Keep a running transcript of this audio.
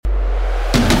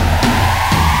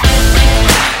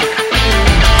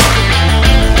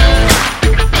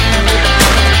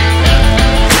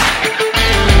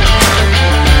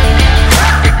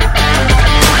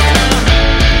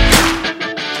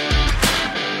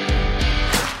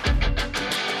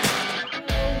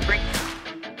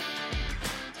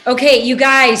Okay, you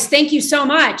guys, thank you so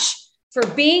much for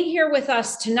being here with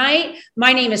us tonight.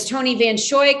 My name is Tony Van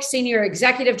Schoik, Senior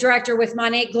Executive Director with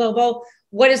Monat Global.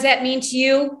 What does that mean to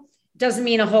you? Doesn't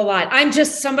mean a whole lot. I'm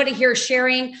just somebody here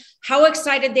sharing how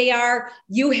excited they are.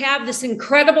 You have this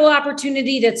incredible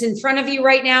opportunity that's in front of you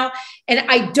right now. And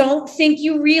I don't think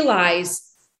you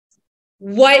realize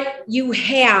what you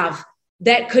have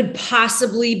that could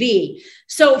possibly be.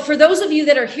 So for those of you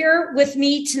that are here with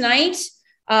me tonight,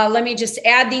 let me just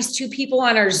add these two people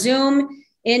on our Zoom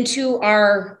into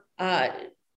our,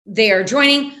 they are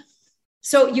joining.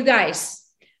 So you guys,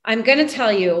 I'm going to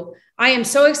tell you, I am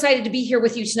so excited to be here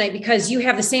with you tonight because you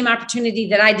have the same opportunity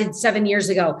that I did 7 years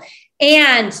ago.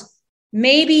 And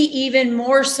maybe even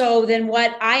more so than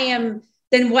what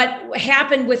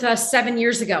happened with us 7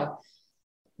 years ago.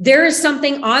 There is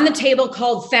something on the table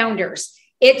called Founders.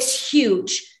 It's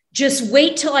huge. Just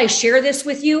wait till I share this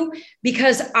with you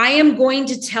because I am going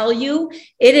to tell you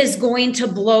it is going to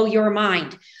blow your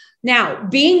mind. Now,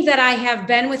 being that I have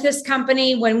been with this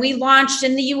company when we launched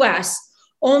in the US,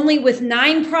 only with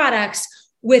 9 products,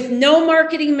 with no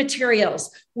marketing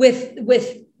materials, with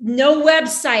no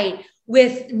website,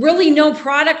 with really no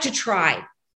product to try.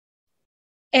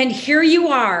 And here you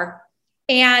are.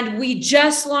 And we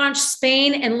just launched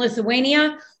Spain and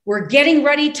Lithuania. We're getting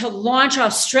ready to launch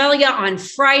Australia on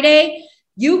Friday.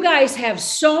 You guys have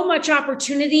so much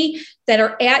opportunity that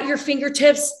are at your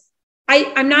fingertips.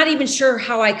 I'm not even sure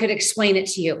how I could explain it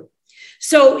to you.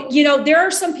 So, there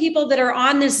are some people that are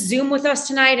on this Zoom with us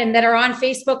tonight and that are on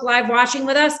Facebook Live watching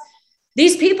with us.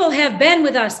 These people have been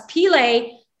with us.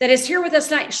 Pile, that is here with us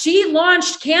tonight, she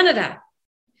launched Canada.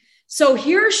 So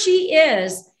here she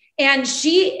is. And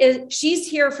she's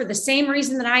here for the same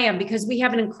reason that I am, because we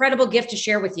have an incredible gift to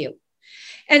share with you.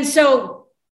 And so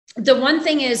the one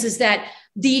thing is that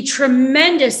the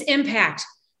tremendous impact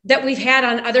that we've had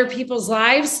on other people's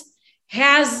lives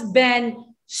has been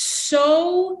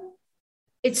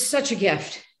it's such a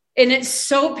gift. And it's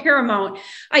so paramount.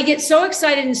 I get so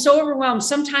excited and so overwhelmed.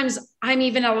 Sometimes I'm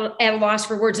even at a loss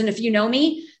for words. And if you know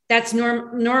me, that's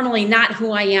normally not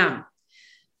who I am.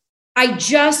 I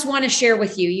just want to share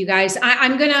with you, you guys.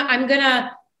 I'm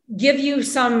gonna give you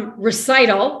some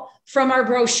recital from our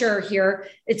brochure here.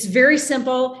 It's very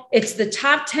simple. It's the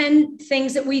top 10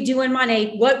 things that we do in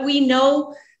Monat, what we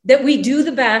know that we do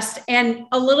the best, and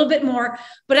a little bit more.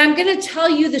 But I'm going to tell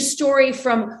you the story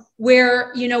from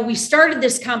where we started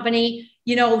this company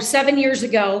 7 years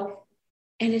ago,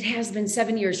 and it has been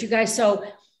 7 years, you guys. So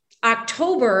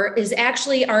October is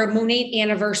actually our Monat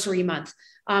anniversary month.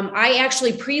 I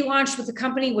actually pre-launched with the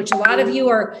company, which a lot of you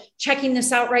are checking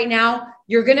this out right now.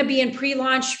 You're going to be in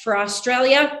pre-launch for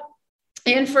Australia,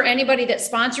 and for anybody that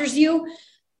sponsors you,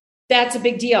 that's a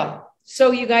big deal.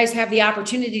 So you guys have the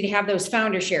opportunity to have those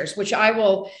founder shares, which I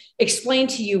will explain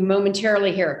to you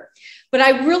momentarily here. But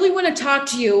I really want to talk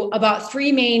to you about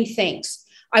 3 main things.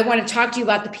 I want to talk to you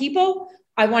about the people.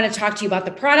 I want to talk to you about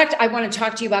the product. I want to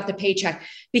talk to you about the paycheck,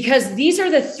 because these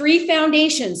are the 3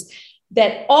 foundations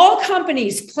that all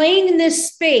companies playing in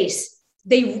this space,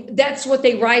 that's what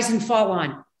they rise and fall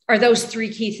on, are those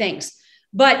 3 key things.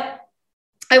 But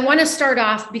I want to start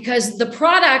off because the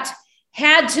product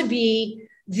had to be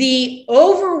the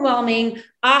overwhelming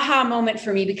aha moment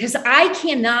for me, because I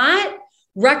cannot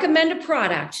recommend a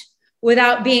product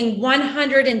without being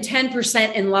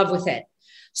 110% in love with it.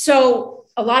 So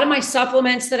a lot of my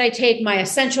supplements that I take, my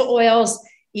essential oils,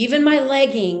 even my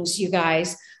leggings, you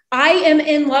guys, I am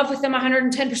in love with them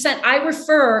 110%. I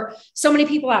refer so many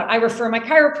people out. I refer my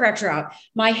chiropractor out,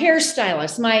 my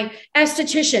hairstylist, my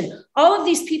esthetician, all of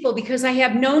these people, because I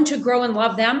have known to grow and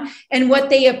love them and what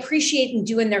they appreciate and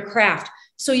do in their craft.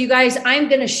 So you guys, I'm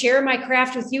going to share my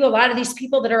craft with you. A lot of these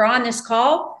people that are on this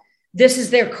call, this is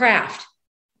their craft.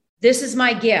 This is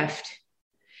my gift.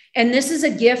 And this is a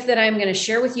gift that I'm going to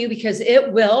share with you because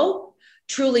it will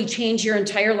truly change your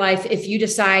entire life if you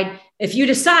decide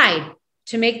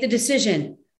to make the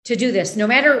decision to do this. No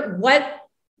matter what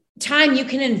time you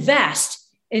can invest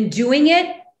in doing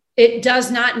it, it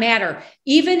does not matter.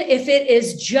 Even if it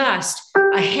is just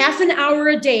a half an hour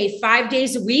a day, 5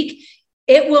 days a week,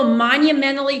 it will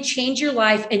monumentally change your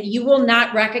life, and you will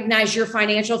not recognize your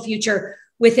financial future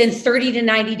within 30 to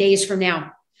 90 days from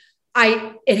now.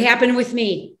 It happened with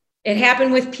me. It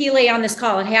happened with Pile on this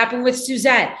call. It happened with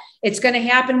Suzette. It's going to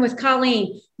happen with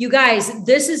Colleen. You guys,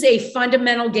 this is a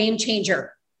fundamental game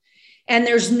changer. And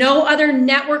there's no other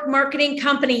network marketing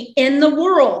company in the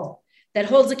world that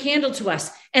holds a candle to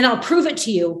us. And I'll prove it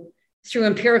to you through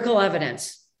empirical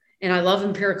evidence. And I love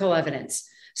empirical evidence.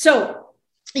 So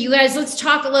you guys, let's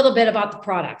talk a little bit about the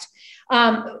product.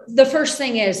 The first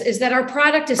thing is that our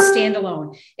product is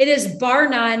standalone. It is bar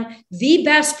none, the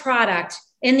best product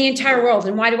in the entire world.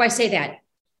 And why do I say that?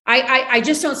 I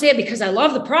just don't say it because I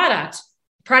love the product.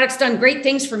 The product's done great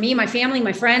things for me, my family,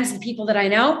 my friends, the people that I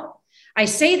know. I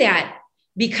say that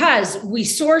because we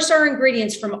source our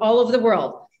ingredients from all over the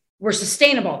world. We're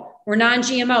sustainable. We're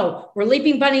non-GMO. We're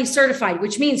Leaping Bunny certified,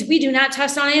 which means we do not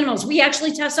test on animals. We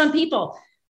actually test on people,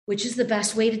 which is the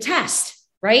best way to test,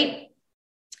 right?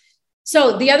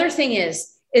 So the other thing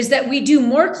is that we do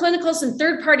more clinicals and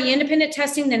third-party independent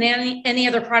testing than any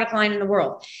other product line in the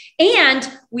world. And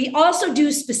we also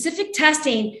do specific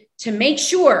testing to make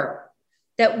sure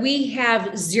that we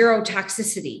have zero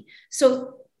toxicity.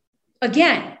 So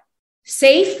again,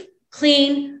 safe,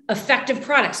 clean, effective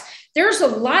products. There's a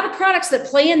lot of products that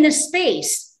play in this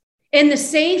space, in the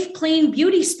safe, clean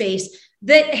beauty space,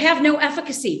 that have no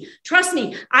efficacy. Trust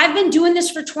me, I've been doing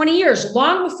this for 20 years,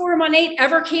 long before Monat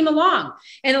ever came along.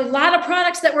 And a lot of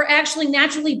products that were actually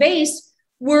naturally based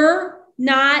were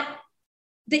not,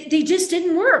 they just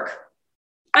didn't work.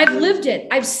 I've lived it.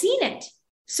 I've seen it.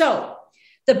 So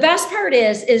the best part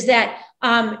is that,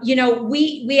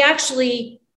 we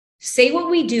actually say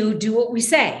what we do what we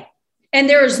say. And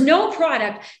there is no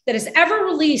product that is ever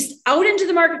released out into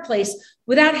the marketplace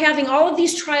without having all of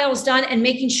these trials done and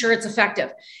making sure it's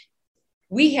effective.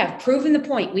 We have proven the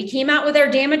point. We came out with our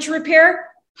damage repair.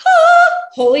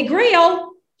 Holy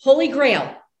grail.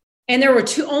 And there were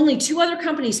only two other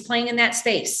companies playing in that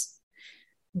space.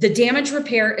 The damage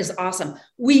repair is awesome.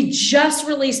 We just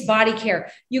released body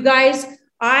care. You guys,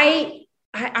 I've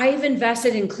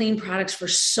invested in clean products for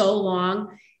so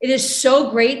long. It is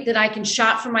so great that I can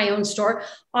shop from my own store.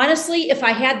 Honestly, if I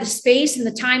had the space and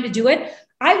the time to do it,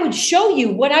 I would show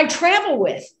you what I travel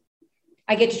with.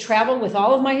 I get to travel with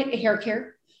all of my hair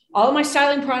care, all of my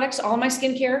styling products, all of my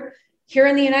skincare. Here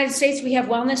in the United States, we have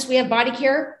wellness, we have body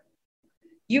care.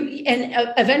 And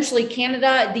eventually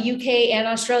Canada, the UK, and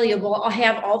Australia will all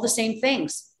have all the same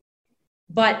things.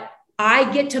 But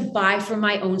I get to buy from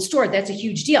my own store. That's a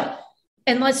huge deal.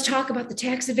 And let's talk about the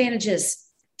tax advantages.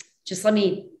 Just let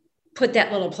me put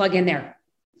that little plug in there.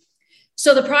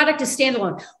 So the product is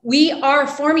standalone. We are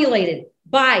formulated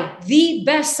by the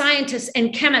best scientists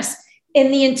and chemists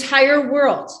in the entire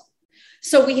world.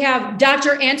 So we have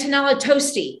Dr. Antonella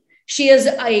Tosti. She is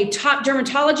a top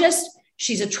dermatologist.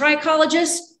 She's a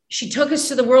trichologist. She took us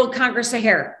to the World Congress of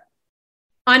Hair.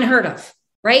 Unheard of,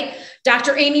 right?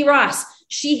 Dr. Amy Ross.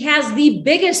 She has the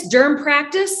biggest derm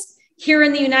practice here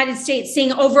in the United States,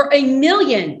 seeing over 1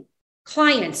 million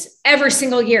clients every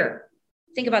single year.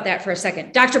 Think about that for a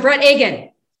second. Dr. Brett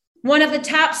Egan, one of the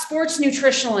top sports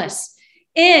nutritionalists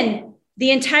in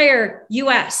the entire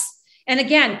US. And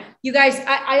again, you guys,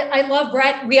 I love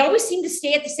Brett. We always seem to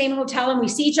stay at the same hotel and we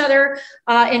see each other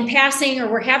in passing,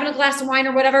 or we're having a glass of wine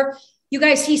or whatever. You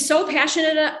guys, he's so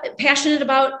passionate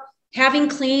about having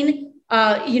clean,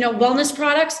 wellness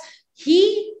products.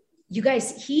 He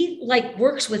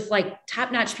works with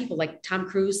top-notch people like Tom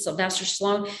Cruise, Sylvester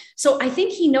Stallone. So I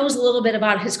think he knows a little bit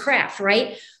about his craft,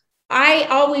 right? I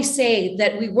always say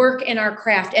that we work in our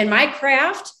craft, and my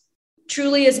craft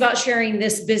truly is about sharing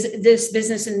this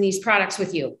business and these products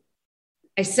with you.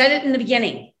 I said it in the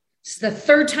beginning. It's the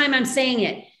third time I'm saying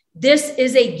it. This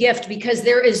is a gift because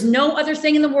there is no other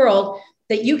thing in the world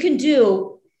that you can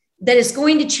do that is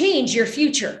going to change your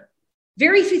future.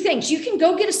 Very few things. You can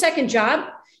go get a second job.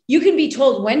 You can be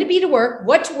told when to be to work,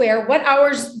 what to wear, what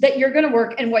hours that you're going to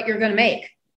work, and what you're going to make.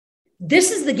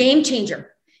 This is the game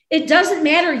changer. It doesn't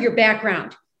matter your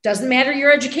background. Doesn't matter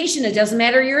your education. It doesn't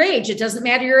matter your age. It doesn't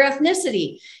matter your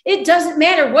ethnicity. It doesn't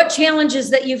matter what challenges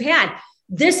that you've had.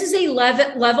 This is a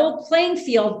level playing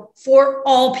field for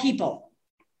all people.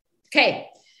 Okay,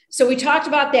 so we talked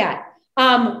about that.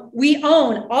 We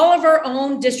own all of our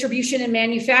own distribution and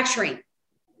manufacturing.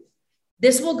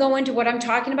 This will go into what I'm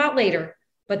talking about later,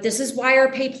 but this is why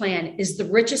our pay plan is the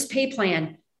richest pay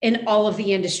plan in all of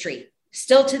the industry,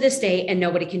 still to this day, and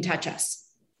nobody can touch us.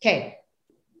 Okay.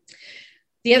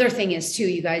 The other thing is too,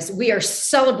 you guys, we are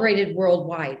celebrated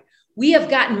worldwide. We have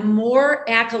gotten more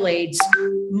accolades,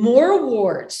 more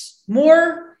awards,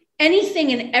 more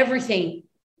anything and everything.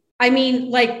 I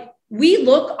mean, we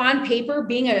look on paper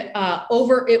being we're a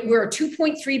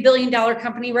 $2.3 billion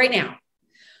company right now.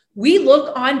 We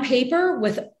look on paper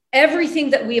with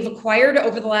everything that we have acquired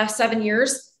over the last 7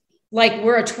 years, like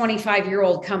we're a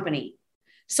 25-year-old company.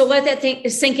 So let that thing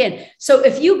sink in. So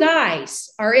if you guys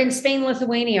are in Spain,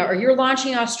 Lithuania, or you're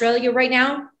launching Australia right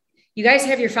now, you guys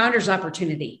have your founder's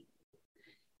opportunity.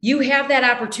 You have that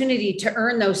opportunity to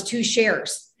earn those 2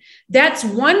 shares. That's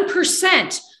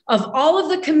 1% of all of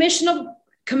the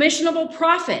commissionable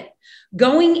profit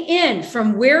going in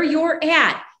from where you're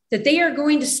at, that they are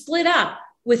going to split up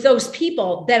with those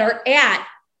people that are at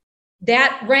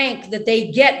that rank that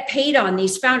they get paid on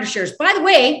these founder shares, by the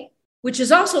way, which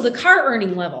is also the car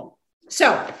earning level.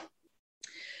 So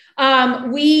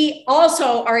we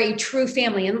also are a true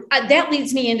family. And that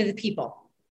leads me into the people.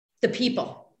 The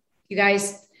people, you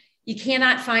guys, you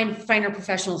cannot find finer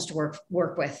professionals to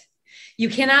work with. You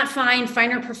cannot find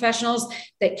finer professionals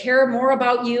that care more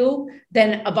about you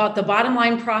than about the bottom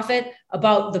line profit,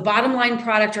 about the bottom line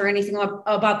product, or anything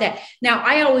about that. Now,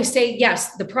 I always say,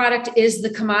 yes, the product is the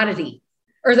commodity,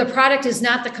 or the product is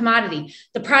not the commodity.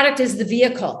 The product is the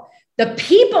vehicle. The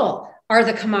people are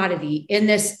the commodity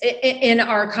in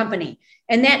our company.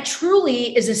 And that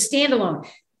truly is a standalone.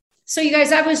 So you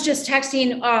guys, I was just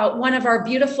texting one of our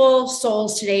beautiful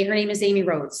souls today. Her name is Amy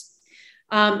Rhodes.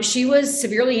 She was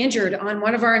severely injured on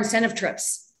one of our incentive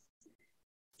trips.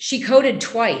 She coded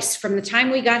twice from the time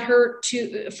we got her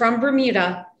from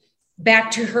Bermuda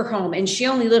back to her home. And she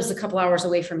only lives a couple hours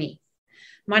away from me.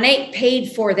 Monat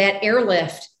paid for that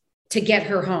airlift to get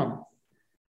her home,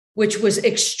 which was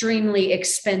extremely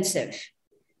expensive.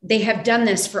 They have done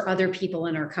this for other people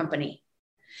in our company.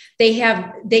 They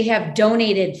have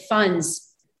donated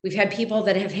funds. We've had people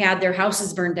that have had their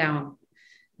houses burned down.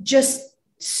 Just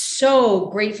so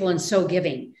grateful and so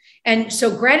giving. And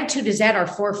so gratitude is at our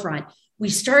forefront. We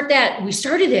started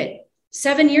it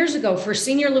 7 years ago for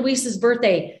Senior Luis's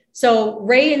birthday. So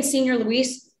Ray and Senior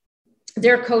Luis,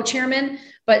 they're co-chairmen,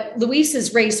 but Luis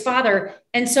is Ray's father.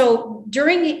 And so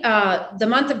during the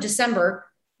month of December,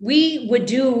 we would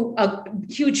do a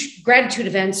huge gratitude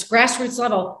events, grassroots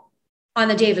level, on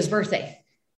the day of his birthday.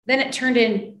 Then it turned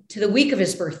into the week of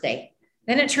his birthday.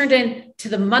 Then it turned into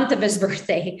the month of his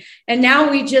birthday. And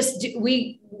now we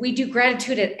do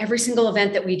gratitude at every single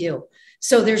event that we do.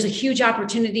 So there's a huge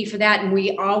opportunity for that. And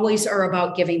we always are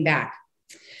about giving back.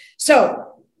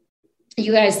 So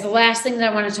you guys, the last thing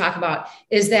that I want to talk about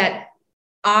is that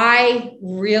I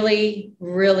really,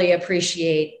 really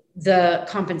appreciate the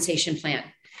compensation plan.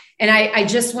 And I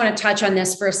just want to touch on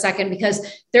this for a second, because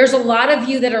there's a lot of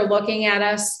you that are looking at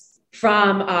us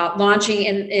from launching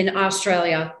in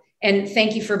Australia. And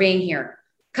thank you for being here.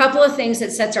 A couple of things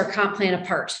that sets our comp plan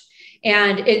apart.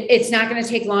 And it's not going to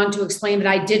take long to explain, but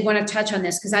I did want to touch on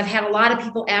this because I've had a lot of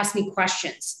people ask me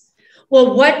questions.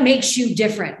 Well, what makes you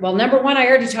different? Well, number one, I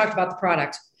already talked about the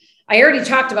product. I already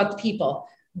talked about the people.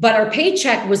 But our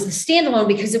paycheck was the standalone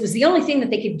because it was the only thing that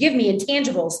they could give me in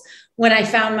tangibles when I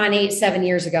found Monat 7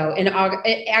 years ago,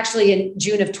 actually in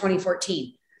June of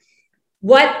 2014.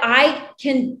 What I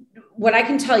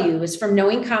can tell you is, from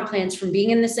knowing comp plans, from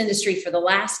being in this industry for the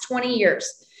last 20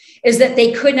 years, is that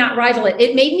they could not rival it.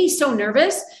 It made me so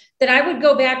nervous that I would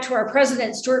go back to our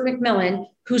president, Stuart McMillan,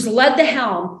 who's led the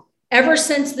helm ever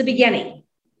since the beginning.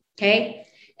 Okay.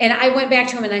 And I went back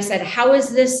to him and I said,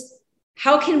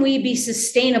 how can we be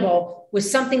sustainable with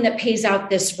something that pays out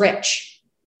this rich?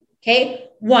 Okay.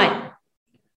 1,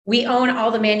 we own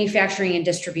all the manufacturing and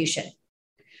distribution.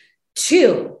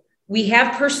 2, we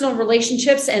have personal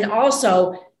relationships and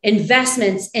also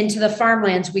investments into the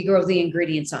farmlands we grow the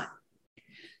ingredients on.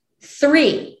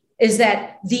 3 is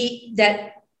that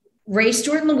Ray,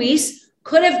 Stuart, and Luis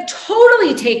could have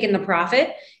totally taken the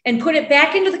profit and put it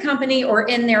back into the company or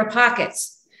in their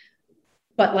pockets.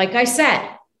 But like I said,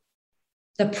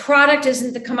 the product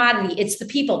isn't the commodity, it's the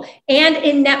people. And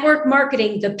in network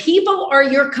marketing, the people are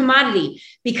your commodity,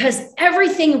 because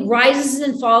everything rises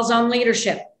and falls on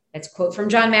leadership. That's a quote from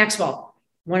John Maxwell,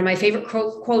 one of my favorite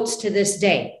quotes to this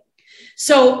day.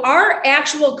 So our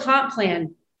actual comp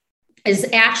plan is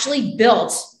actually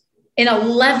built in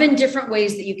 11 different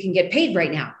ways that you can get paid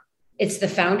right now. It's the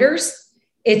founders.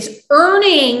 It's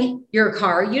earning your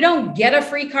car. You don't get a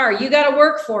free car. You got to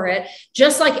work for it.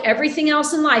 Just like everything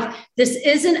else in life, this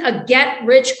isn't a get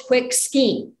rich quick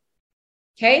scheme.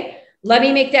 Okay. Let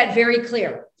me make that very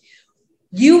clear.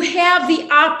 You have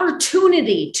the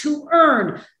opportunity to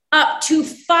earn up to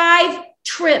 5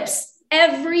 trips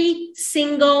every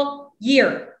single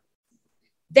year.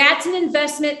 That's an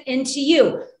investment into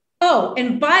you. Oh,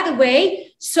 and by the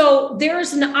way, so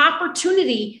there's an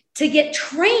opportunity to get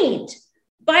trained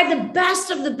by the best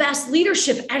of the best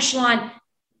leadership echelon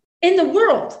in the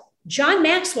world. John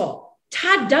Maxwell,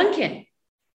 Todd Duncan.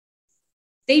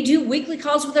 They do weekly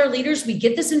calls with our leaders. We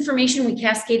get this information, we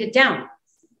cascade it down.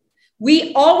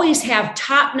 We always have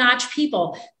top-notch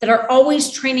people that are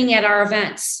always training at our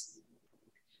events.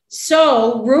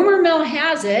 So rumor mill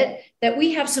has it that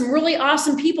we have some really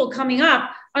awesome people coming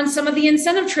up on some of the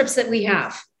incentive trips that we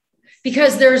have,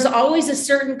 because there's always a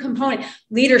certain component.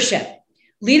 Leadership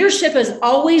is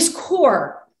always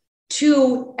core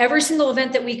to every single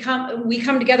event that we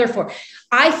come together for.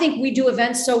 I think we do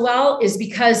events so well is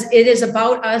because it is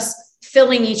about us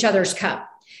filling each other's cup.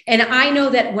 And I know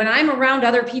that when I'm around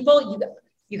other people,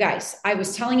 you guys, I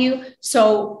was telling you,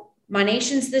 so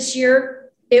Monations this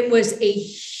year, it was a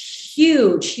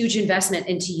huge investment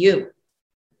into you,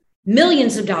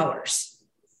 millions of dollars,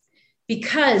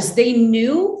 because they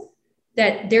knew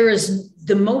that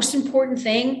the most important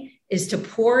thing is to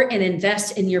pour and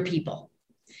invest in your people.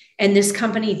 And this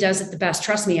company does it the best.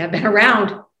 Trust me, I've been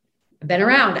around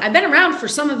for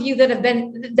some of you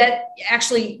that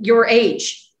actually your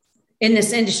age in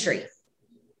this industry.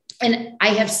 And I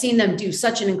have seen them do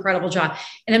such an incredible job.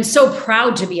 And I'm so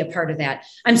proud to be a part of that.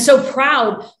 I'm so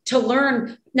proud to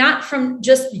learn, not from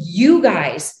just you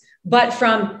guys, but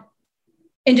from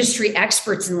industry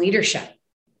experts in leadership.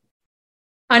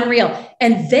 Unreal.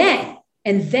 And then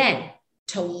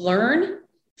to learn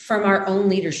from our own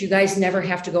leaders. You guys never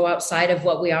have to go outside of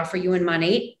what we offer you in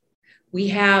Monat. We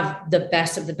have the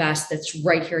best of the best that's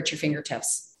right here at your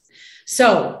fingertips.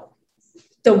 So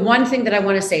the one thing that I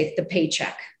want to say, the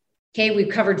paycheck. Okay, we've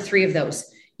covered 3 of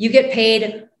those. You get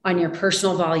paid on your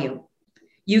personal volume.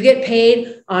 You get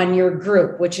paid on your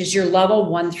group, which is your level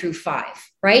 1 through 5,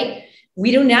 right?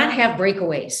 We do not have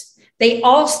breakaways. They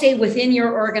all stay within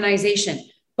your organization,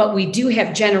 but we do have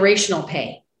generational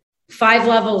pay, 5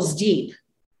 levels deep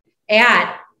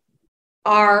at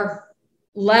our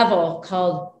level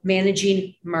called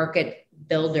Managing Market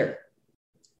Builder.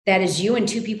 That is you and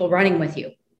 2 people running with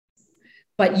you.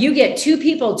 But you get 2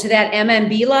 people to that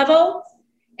MMB level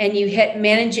and you hit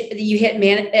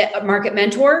Market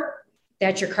Mentor.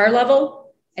 That's your car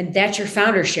level and that's your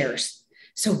founder shares.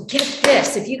 So get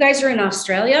this. If you guys are in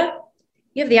Australia,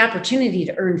 you have the opportunity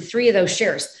to earn 3 of those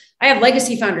shares. I have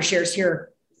legacy founder shares here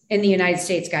in the United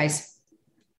States, guys.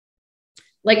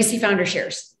 Legacy founder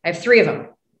shares. I have 3 of them.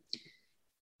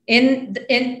 In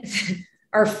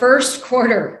our first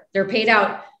quarter, they're paid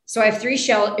out. So I have 3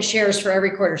 shares for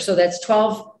every quarter. So that's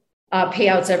 12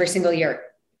 payouts every single year.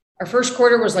 Our first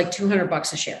quarter was like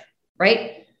 $200 a share,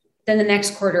 right? Then the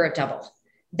next quarter it doubled.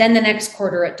 Then the next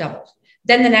quarter it doubled.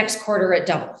 Then the next quarter it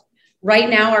doubled. Right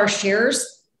now our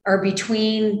shares are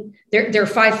between, they're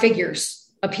 5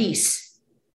 figures a piece.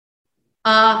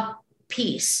 A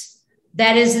piece.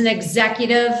 That is an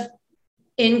executive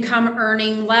income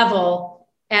earning level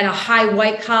at a high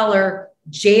white collar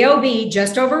JOB,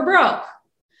 just over broke.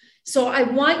 So I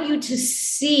want you to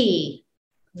see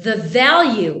the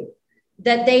value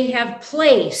that they have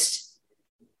placed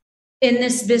in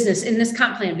this business, in this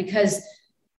comp plan, because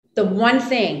the one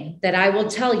thing that I will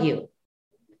tell you,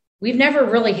 we've never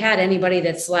really had anybody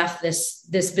that's left this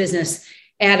business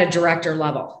at a director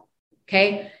level.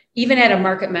 Okay. Even at a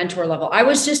market mentor level. I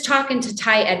was just talking to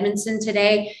Ty Edmondson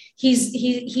today.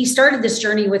 He started this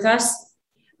journey with us.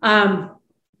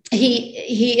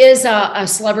 He is a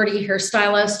celebrity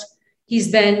hairstylist.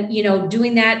 He's been,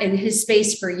 doing that in his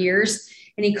space for years.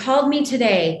 And he called me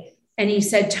today and he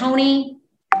said, Tony,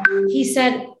 he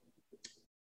said,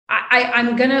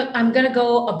 I'm gonna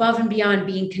go above and beyond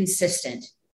being consistent,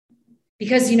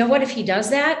 because you know what, if he does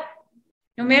that,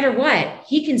 no matter what,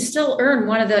 he can still earn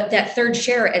that 3rd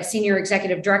share at senior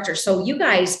executive director. So you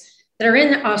guys that are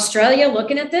in Australia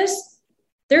looking at this,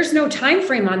 there's no time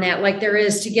frame on that like there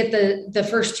is to get the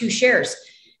first 2 shares.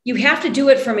 You have to do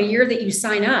it from a year that you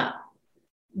sign up.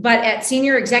 But at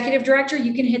senior executive director,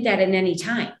 you can hit that at any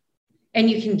time and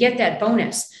you can get that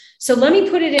bonus. So let me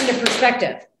put it into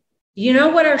perspective. You know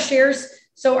what our shares,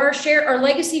 so our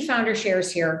legacy founder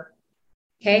shares here,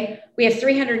 okay? We have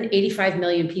 385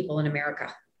 million people in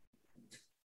America.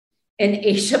 In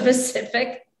Asia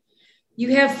Pacific,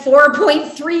 you have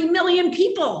 4.3 million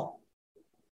people.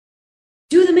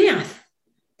 Do the math.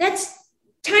 That's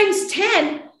times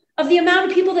 10 of the amount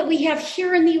of people that we have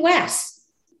here in the US.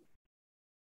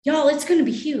 Y'all, it's going to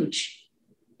be huge.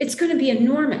 It's going to be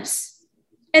enormous.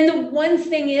 And the one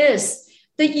thing is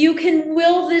that you can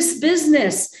will this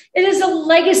business. It is a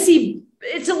legacy.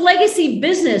 It's a legacy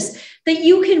business that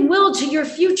you can will to your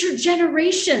future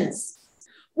generations.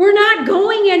 We're not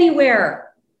going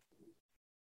anywhere.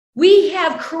 We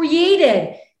have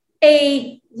created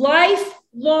a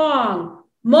lifelong,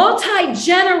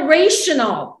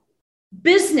 multi-generational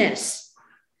business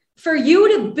for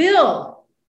you to build,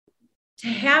 to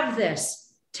have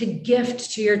this, to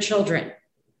gift to your children.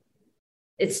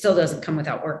 It still doesn't come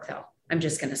without work, though. I'm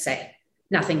just going to say,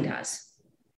 nothing does.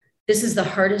 This is the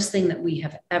hardest thing that we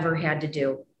have ever had to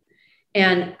do.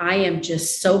 And I am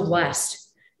just so blessed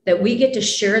that we get to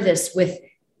share this with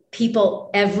people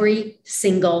every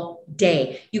single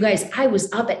day. You guys, I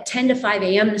was up at 10 to 5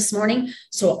 a.m. this morning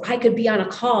so I could be on a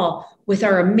call with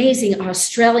our amazing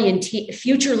Australian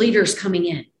future leaders coming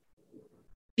in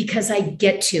because I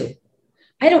get to.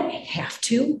 I don't have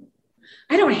to.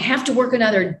 I don't have to work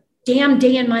another damn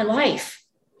day in my life.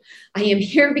 I am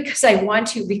here because I want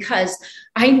to, because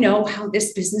I know how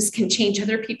this business can change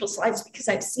other people's lives, because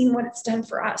I've seen what it's done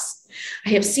for us. I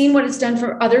have seen what it's done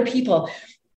for other people.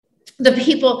 The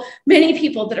people, many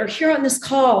people that are here on this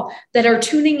call that are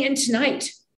tuning in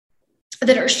tonight,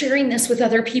 that are sharing this with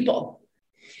other people.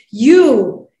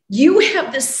 You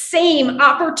have the same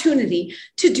opportunity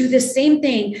to do the same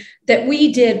thing that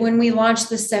we did when we launched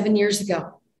this 7 years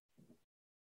ago.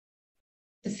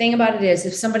 The thing about it is,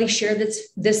 if somebody shared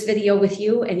this video with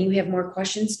you and you have more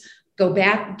questions, go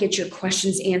back, get your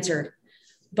questions answered.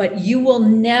 But you will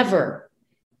never,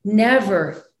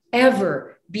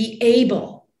 ever be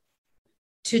able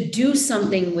to do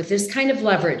something with this kind of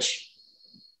leverage,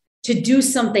 to do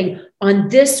something on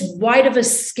this wide of a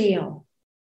scale,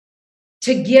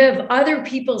 to give other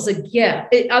people a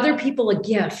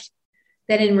gift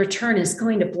that in return is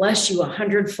going to bless you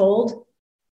 100-fold.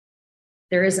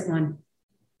 There isn't one.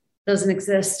 Doesn't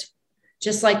exist.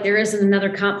 Just like there isn't another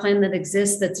comp plan that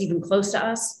exists that's even close to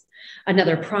us,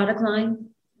 another product line,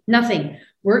 nothing.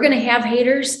 We're going to have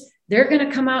haters. They're going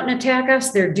to come out and attack us.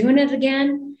 They're doing it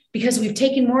again because we've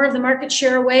taken more of the market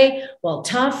share away. Well,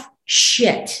 tough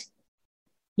shit.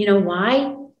 You know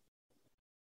why?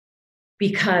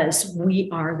 Because we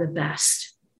are the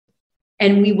best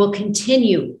and we will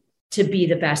continue to be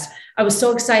the best. I was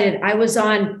so excited.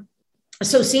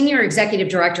 So senior executive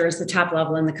director is the top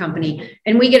level in the company.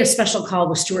 And we get a special call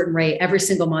with Stuart and Ray every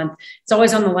single month. It's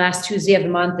always on the last Tuesday of the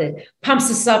month. It pumps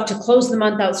us up to close the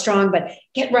month out strong, but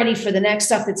get ready for the next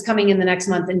stuff that's coming in the next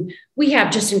month. And we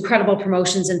have just incredible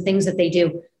promotions and things that they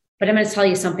do. But I'm going to tell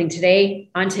you something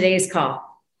today on today's call.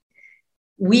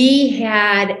 We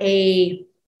had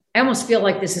I almost feel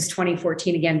like this is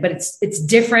 2014 again, but it's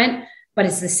different, but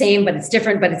it's the same, but it's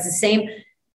different, but it's the same.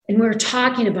 And we were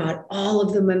talking about all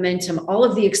of the momentum, all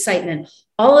of the excitement,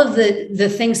 all of the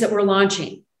things that we're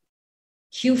launching.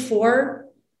 Q4,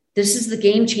 this is the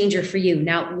game changer for you.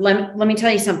 Now, let me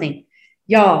tell you something.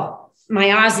 Y'all, my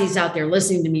Aussies out there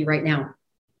listening to me right now,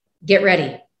 get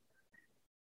ready.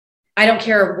 I don't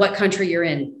care what country you're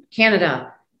in,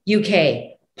 Canada,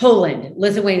 UK, Poland,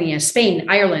 Lithuania, Spain,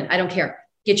 Ireland, I don't care.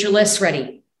 Get your lists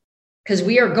ready because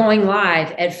we are going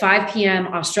live at 5 p.m.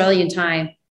 Australian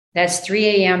time. That's 3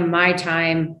 a.m. my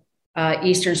time,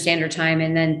 Eastern Standard Time.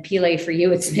 And then Pile for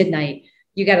you, it's midnight.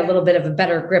 You got a little bit of a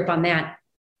better grip on that.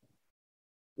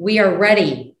 We are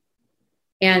ready.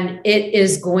 And it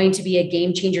is going to be a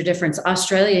game changer difference.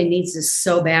 Australia needs this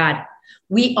so bad.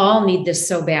 We all need this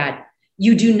so bad.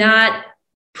 You do not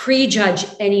prejudge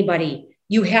anybody.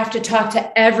 You have to talk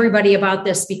to everybody about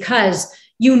this because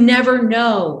you never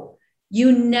know.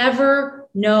 You never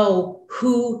know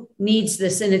who needs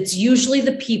this. And it's usually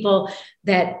the people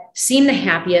that seem the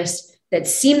happiest, that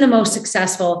seem the most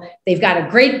successful. They've got a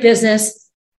great business,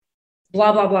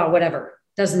 blah, blah, blah, whatever.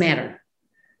 Doesn't matter.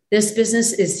 This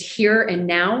business is here and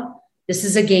now. This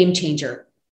is a game changer.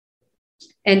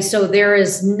 And so there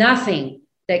is nothing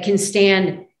that can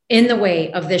stand in the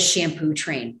way of this shampoo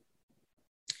train.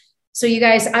 So you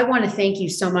guys, I want to thank you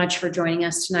so much for joining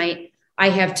us tonight. I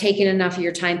have taken enough of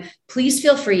your time. Please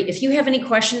feel free. If you have any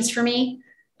questions for me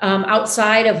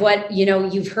outside of what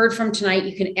you've heard from tonight,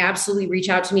 you can absolutely reach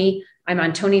out to me. I'm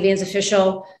on Tony Vans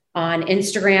Official on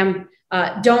Instagram.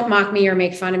 Don't mock me or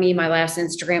make fun of me. My last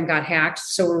Instagram got hacked,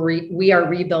 so we are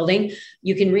rebuilding.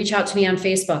 You can reach out to me on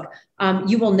Facebook.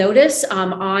 You will notice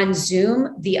on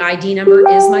Zoom, the ID number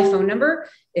is my phone number.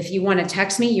 If you want to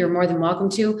text me, you're more than welcome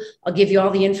to. I'll give you all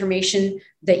the information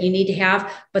that you need to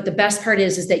have. But the best part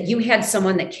is that you had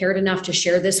someone that cared enough to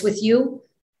share this with you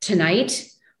tonight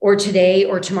or today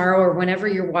or tomorrow or whenever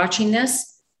you're watching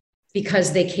this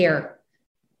because they care.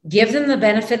 Give them the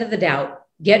benefit of the doubt.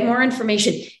 Get more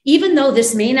information. Even though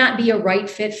this may not be a right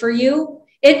fit for you,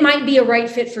 it might be a right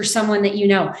fit for someone that you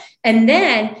know. And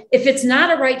then if it's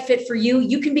not a right fit for you,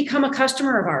 you can become a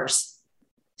customer of ours.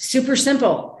 Super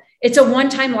simple. It's a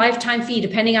one-time lifetime fee,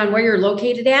 depending on where you're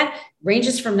located at,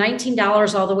 ranges from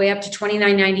 $19 all the way up to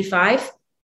 $29.95.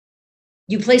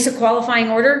 You place a qualifying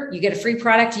order, you get a free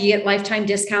product, you get lifetime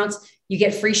discounts, you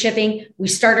get free shipping. We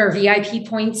start our VIP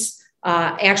points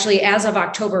actually as of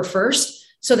October 1st.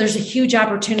 So there's a huge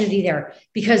opportunity there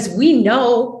because we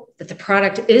know that the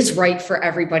product is right for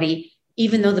everybody,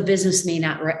 even though the business may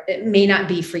not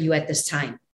be for you at this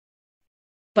time.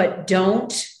 But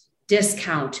don't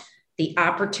discount the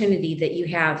opportunity that you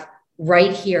have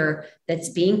right here that's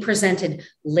being presented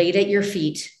laid at your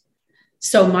feet.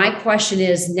 So my question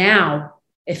is now,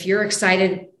 if you're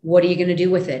excited, what are you going to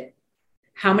do with it?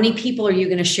 How many people are you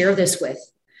going to share this with?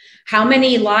 How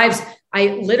many lives? I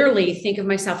literally think of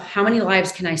myself, how many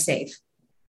lives can I save?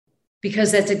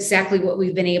 Because that's exactly what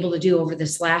we've been able to do over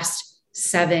this last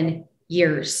 7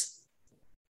 years.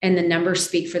 And the numbers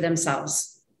speak for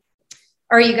themselves.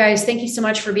 All right, you guys, thank you so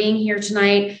much for being here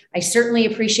tonight. I certainly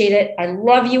appreciate it. I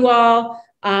love you all.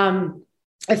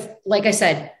 Like I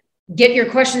said, get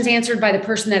your questions answered by the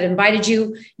person that invited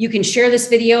you. You can share this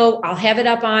video. I'll have it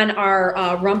up on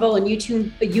our Rumble and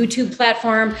YouTube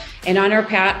platform and on our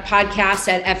podcast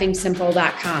at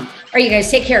effingsimple.com. All right, you guys,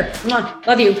 take care.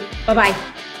 Love you.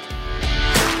 Bye-bye.